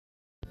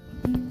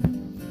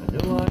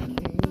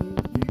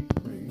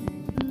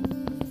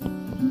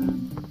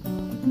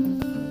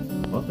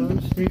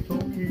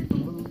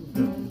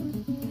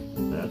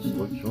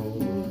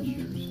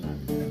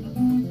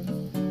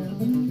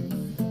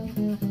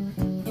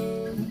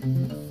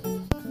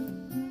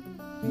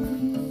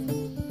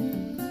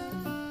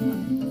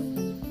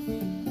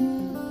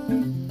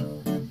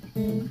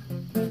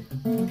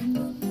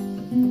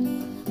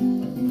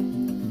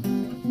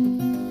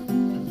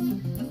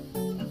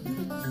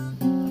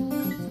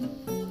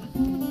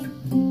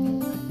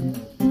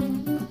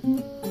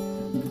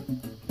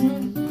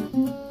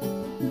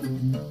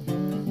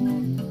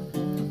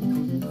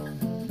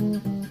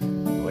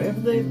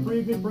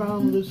get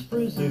round this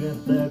prison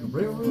if that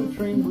railroad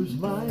train was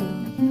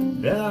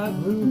mine. Then I'd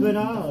move it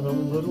on a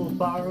little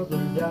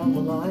farther down the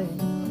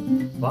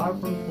line, far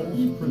from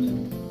Folsom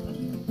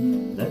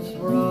Prison. That's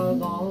where I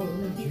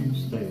want to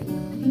stay.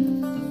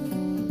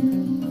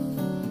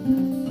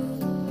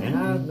 And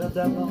I'd let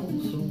that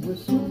lonesome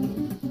whistle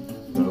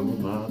blow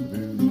my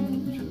blues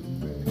away.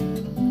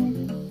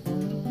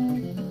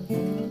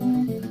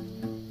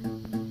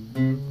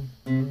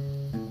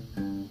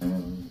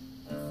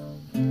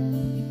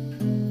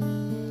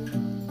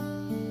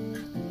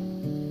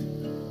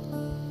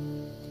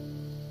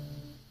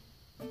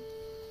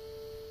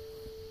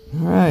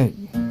 Right.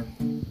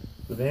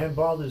 The man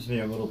bothers me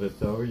a little bit,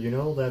 though. You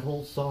know that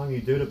whole song he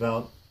did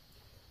about,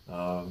 it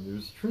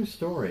was a true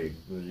story,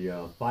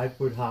 the 5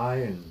 foot high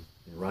and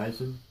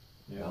rising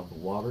out the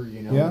water,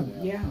 you know?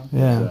 Yeah.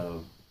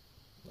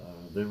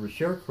 There were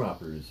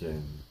sharecroppers,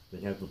 and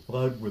they had the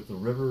flood with the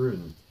river,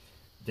 and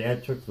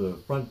Dad took the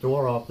front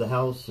door off the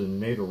house and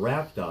made a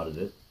raft out of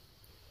it,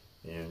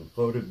 and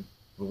floated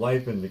the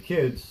wife and the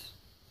kids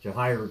to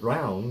higher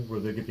ground where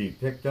they could be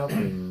picked up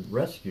and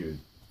rescued.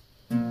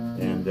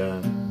 And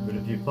but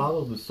if you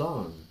follow the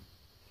song,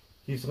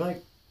 he's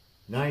like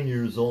 9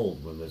 years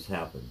old when this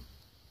happened.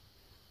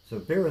 So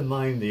bear in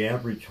mind the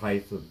average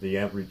height of the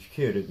average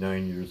kid at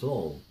 9 years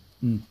old.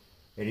 And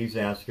he's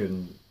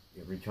asking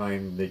every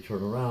time they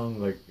turn around,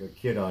 like a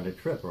kid on a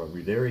trip, are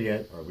we there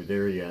yet? Are we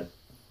there yet?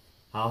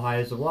 How high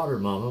is the water,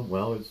 Mama?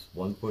 Well, it's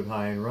 1 foot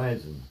high and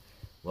rising.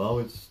 Well,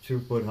 it's 2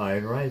 foot high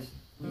and rising.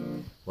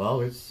 Well,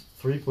 it's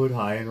 3 foot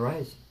high and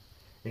rising.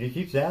 And he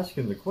keeps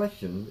asking the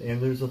question, and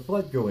there's a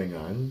flood going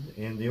on,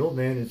 and the old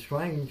man is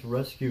trying to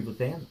rescue the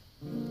family.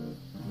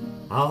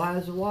 How high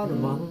is the water,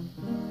 Mama?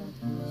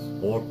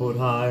 It's 4 foot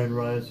high and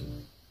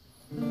rising.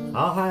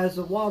 How high is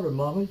the water,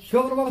 Mama?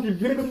 Shove it about the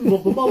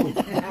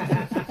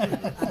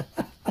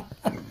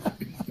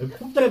and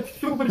put that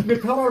stupid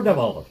guitar down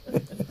over.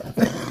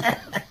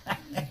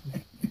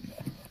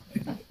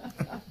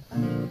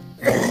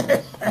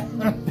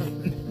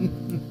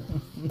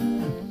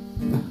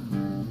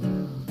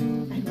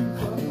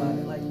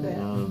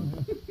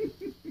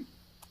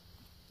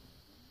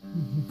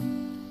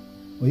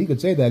 Well, he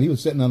could say that. He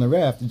was sitting on the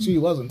raft, and she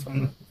wasn't,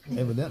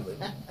 evidently.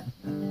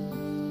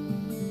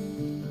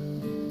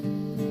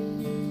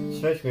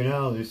 Especially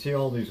now, you see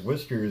all these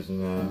whiskers,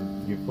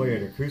 and you play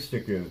an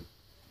acoustic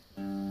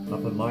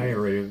up in my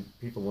area.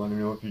 People want to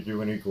know if you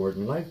do any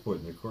Gordon Lightfoot,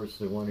 and of course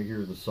they want to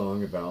hear the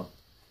song about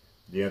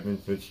the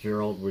Edmund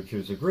Fitzgerald, which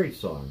is a great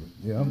song.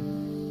 Yeah.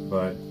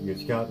 But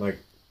it's got like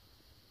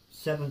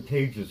 7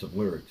 pages of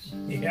lyrics.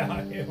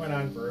 Yeah, it went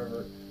on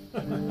forever.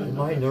 And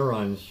my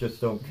neurons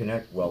just don't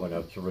connect well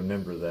enough to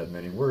remember that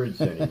many words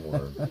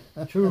anymore.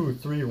 2,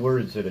 3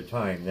 words at a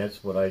time,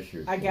 that's what I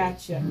shoot. I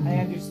gotcha. I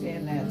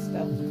understand that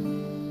stuff.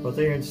 But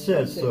they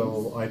insist,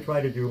 so I try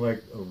to do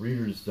like a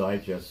Reader's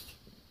Digest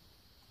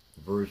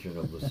version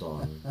of the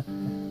song,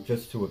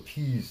 just to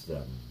appease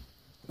them.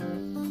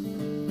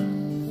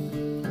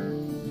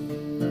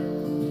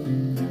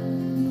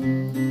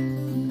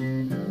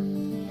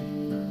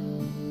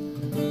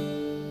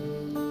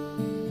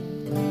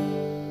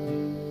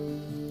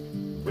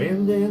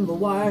 Wind in the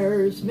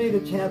wires made a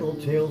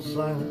tattletale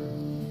sound,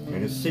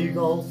 and a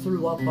seagull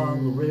threw up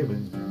on the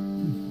railing.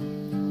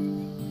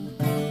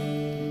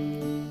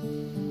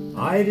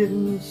 I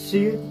didn't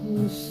see it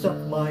and stuck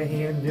my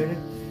hand in it.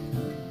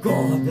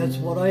 God, that's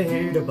what I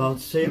hate about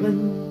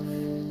sailing.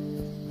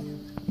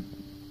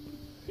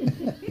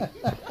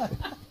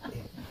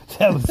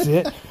 That was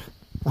it.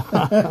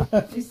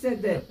 She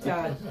said that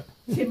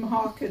Tim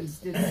Hawkins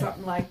did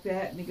something like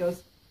that, and he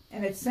goes,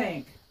 and it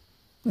sank.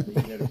 He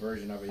did a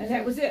version of it. And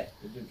that was it.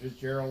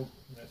 Fitzgerald,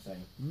 that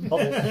same.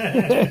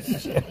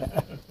 Bubbles.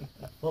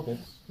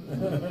 Bubbles.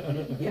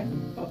 Yeah,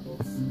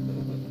 bubbles.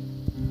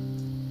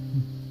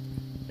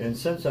 And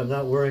since I'm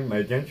not wearing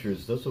my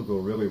dentures, this will go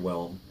really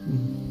well.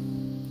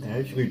 I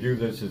actually do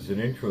this as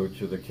an intro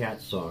to the cat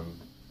song.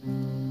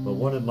 But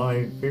one of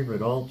my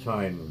favorite,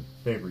 all-time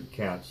favorite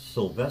cats,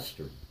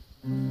 Sylvester,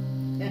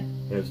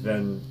 has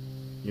been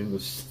in the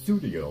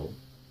studio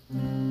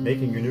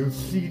making a new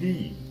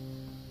CD.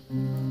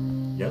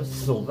 Yes,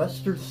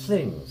 Sylvester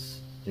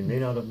sings. You may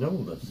not have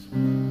known this. Just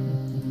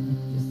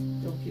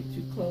don't get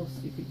too close.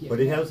 You could get. But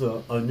he has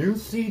a new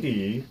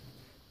CD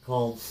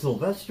called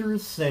Sylvester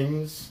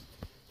Sings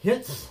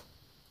Hits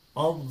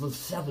of the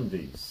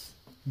 70s.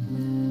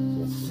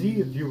 So see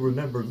if you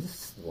remember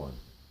this one.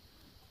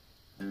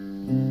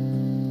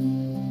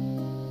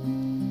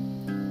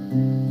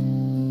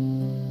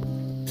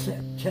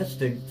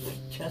 Testing,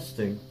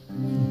 testing.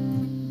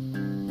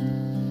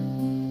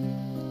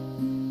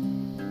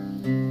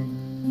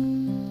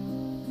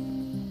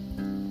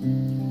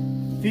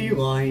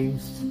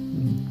 Felines,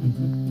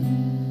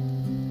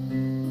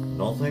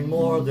 nothing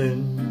more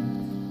than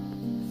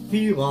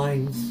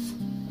felines,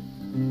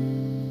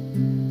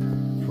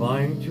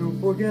 trying to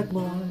forget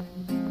mine.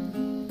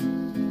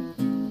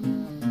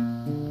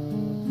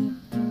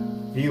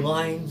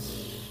 Felines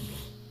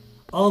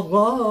of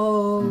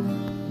love,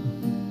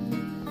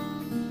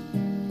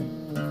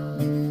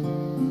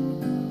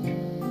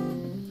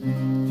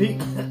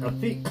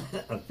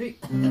 a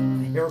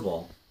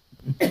hairball.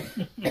 We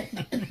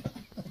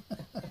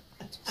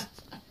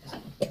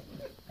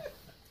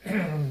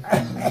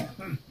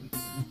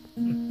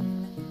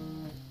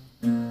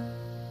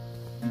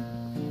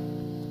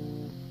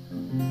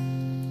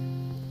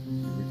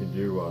can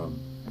do.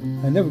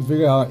 I never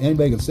figure out how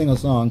anybody can sing a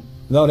song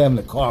without having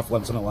to cough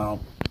once in a while.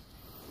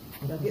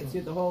 They'll get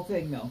through the whole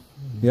thing though.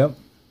 Yep.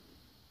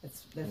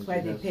 That's why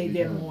they pay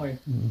them more.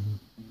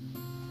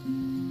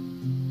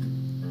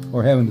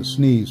 Or having to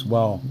sneeze.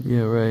 Wow.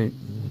 Yeah, right.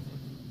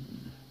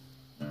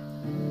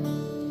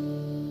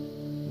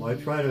 Well, I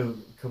try to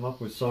come up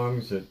with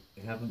songs that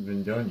haven't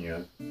been done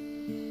yet.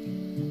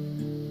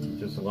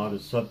 Just a lot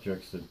of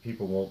subjects that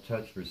people won't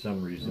touch for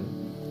some reason.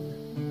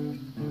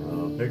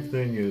 Big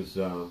thing is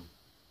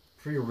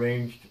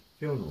prearranged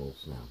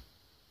funerals now.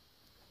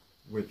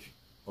 Which,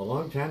 a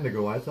long time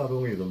ago, I thought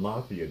only the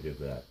mafia did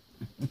that.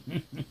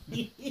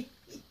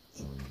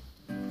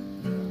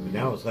 But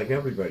now it's like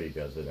everybody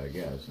does it, I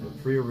guess. The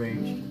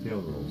prearranged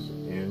funerals.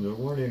 And there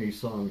weren't any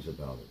songs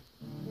about it.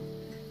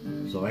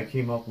 So I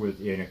came up with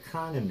an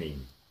economy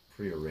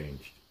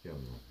prearranged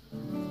funeral.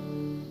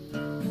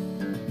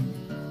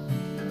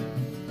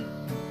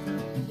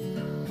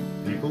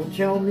 People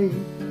tell me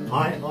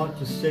I ought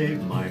to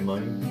save my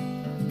money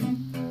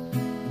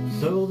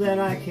so that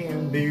I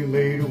can be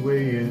laid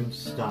away in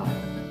style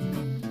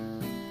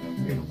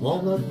in a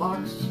walnut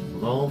box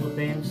with all the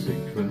fancy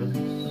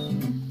trimmings,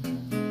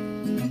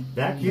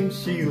 vacuum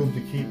sealed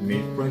to keep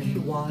me fresh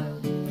a while.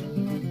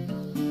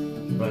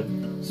 But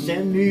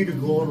send me to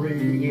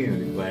glory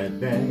in a glad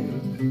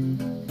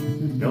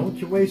bag. Don't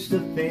you waste a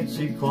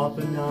fancy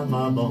coffin on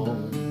my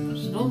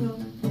bones. No, no,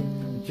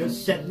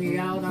 just set me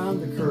out on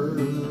the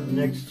curb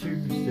next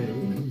Tuesday.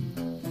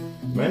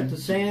 Let the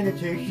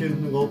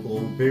sanitation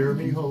local bear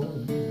me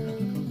home.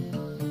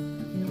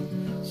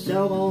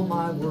 Sell all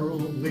my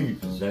worldly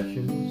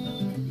possessions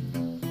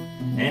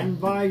and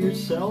buy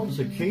yourselves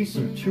a case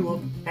or two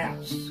of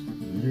Pabst.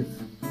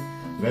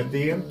 Let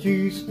the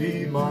empties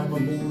be my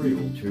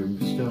memorial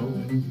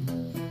tombstone.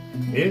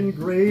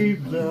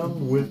 Engrave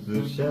them with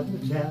this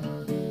epitaph.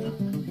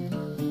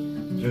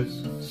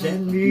 Just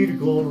send me to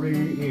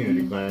glory in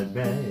a glad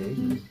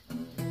bag.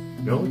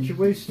 Don't you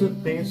waste a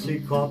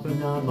fancy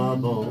coffin on my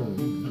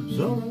bones.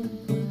 Oh,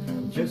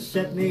 no, just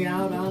set me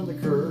out on the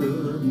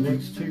curb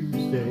next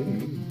Tuesday.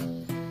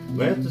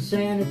 Let the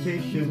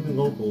sanitation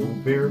local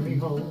bear me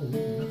home.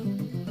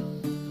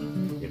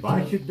 If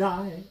I should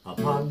die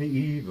upon the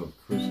eve of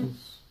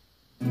Christmas,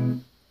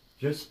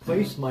 just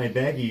place my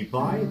baggie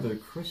by the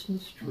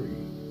Christmas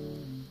tree.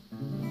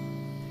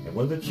 And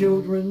when the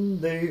children,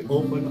 they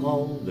open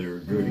all their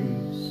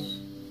goodies,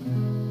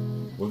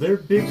 well, their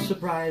big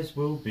surprise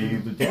will be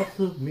the death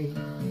of me.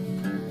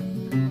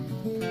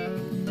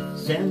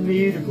 Send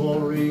me to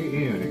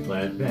glory in a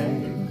glad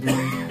bag.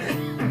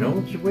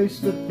 Don't you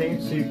waste a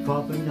fancy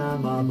coffin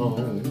on my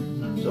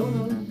bones. Oh,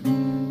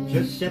 no,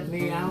 just set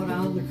me out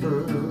on the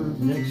curb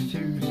next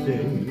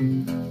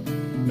Tuesday.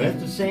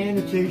 Let the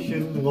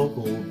sanitation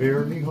local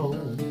bear me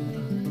home.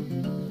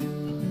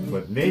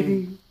 But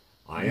maybe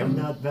I am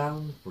not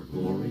bound for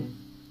glory,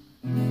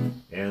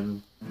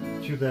 and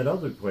to that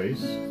other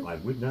place I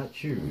would not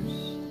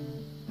choose.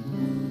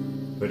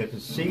 But if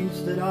it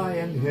seems that I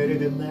am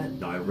headed in that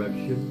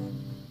direction,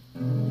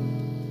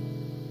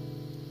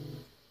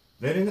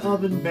 then an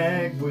oven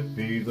bag would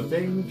be the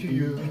thing to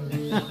use.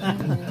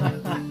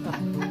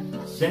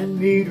 Send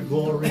me to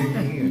glory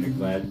in a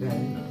glad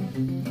bag.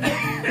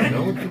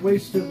 Don't you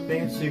waste a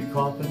fancy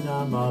coffin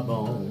on my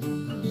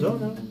bones. Oh,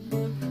 no,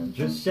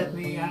 just set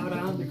me out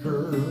on the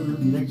curb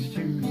next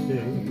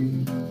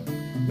Tuesday.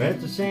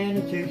 Let the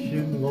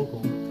sanitation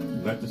local,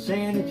 let the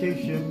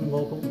sanitation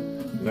local,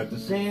 let the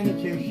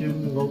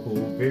sanitation local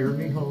bear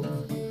me home.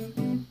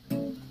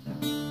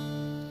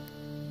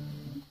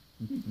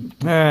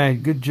 All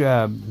right, good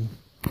job.